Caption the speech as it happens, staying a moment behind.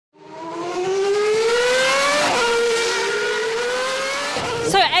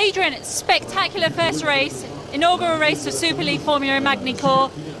So Adrian, spectacular first race, inaugural race of Super League Formula in Magny Cours.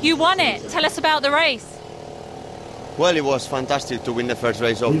 You won it. Tell us about the race. Well, it was fantastic to win the first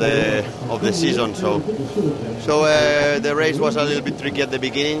race of the season. So the race was a little bit tricky at the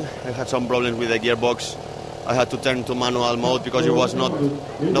beginning. I had some problems with the gearbox. I had to turn to manual mode because it was not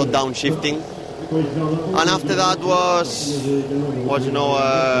downshifting. And after that was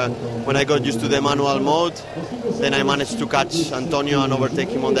when I got used to the manual mode, then I managed to catch Antonio and overtake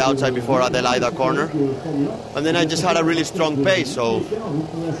him on the outside before Adelaida corner. And then I just had a really strong pace, so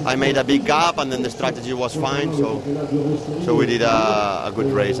I made a big gap, and then the strategy was fine. So we did a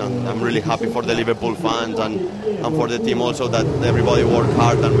good race, and I'm really happy for the Liverpool fans and for the team also that everybody worked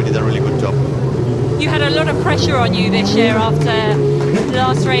hard and we did a really good job. You had a lot of pressure on you this year after the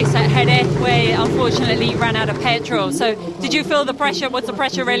last race at Jerez, where unfortunately you ran out of petrol. So did you feel the pressure? Was the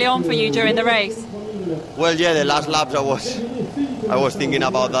pressure really on for you during the race? Well, yeah, the last laps I was thinking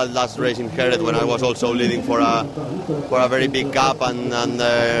about that last race in Jerez when I was also leading for a very big gap, and on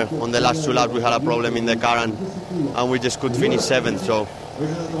the last two laps we had a problem in the car and we just could finish seventh. So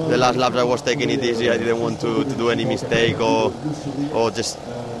the last laps I was taking it easy. I didn't want to do any mistake or just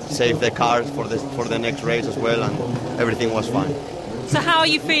save the car for the next race as well, and everything was fine. So how are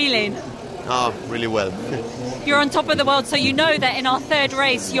you feeling? Oh, really well. You're on top of the world, so you know that in our third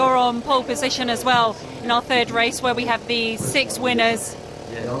race you're on pole position as well. In our third race where we have the six winners,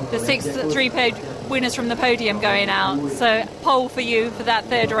 the three winners from the podium going out. So pole for you for that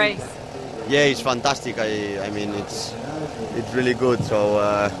third race. Yeah, it's fantastic. I mean, it's really good. So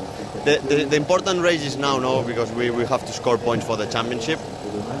the important race is now, because we have to score points for the championship.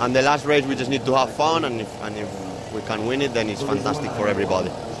 And the last race we just need to have fun, and if we can win it, then it's fantastic for everybody.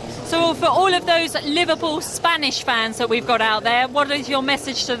 So for all of those Liverpool Spanish fans that we've got out there, what is your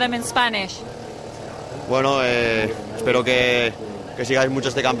message to them in Spanish? Bueno, espero que sigáis mucho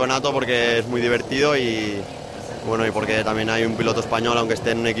este campeonato porque es muy divertido y porque también hay un piloto español aunque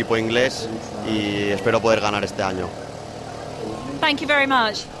esté en un equipo inglés, y espero poder ganar este año. Thank you very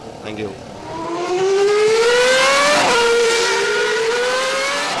much. Thank you.